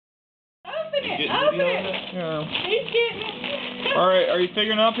it. Open it. Yeah. He's getting it. All right, are you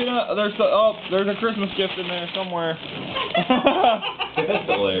figuring out, Peanut? There's a Christmas gift in there somewhere. That's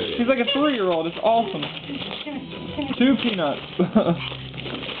hilarious. He's like a 3-year-old. It's awesome. 2 peanuts.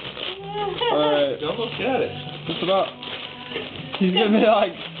 All right. Don't look at it. Just about. He's gonna be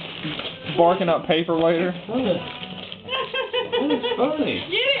like barking up paper later. That's funny.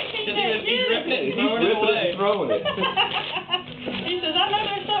 Get it, Peanut. He's ripping it. He's ripping it and throwing it. He says, I know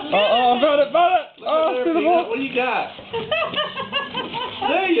there's something. Oh, found it. Oh, There, see the Peanut. ball. What do you got?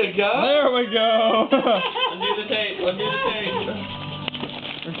 There you go. There we go. Undo the tape. Undo the tape.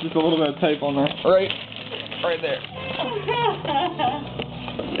 There's just a little bit of tape on there. Right there.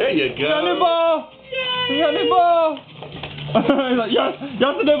 There you go. We got a new ball. We got a new ball. He's like, yes,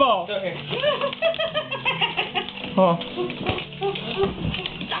 the new ball. Oh.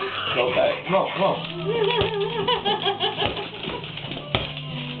 Okay. Come on, come on.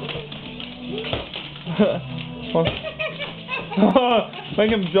 Make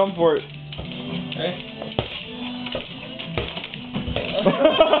him jump for it. Okay.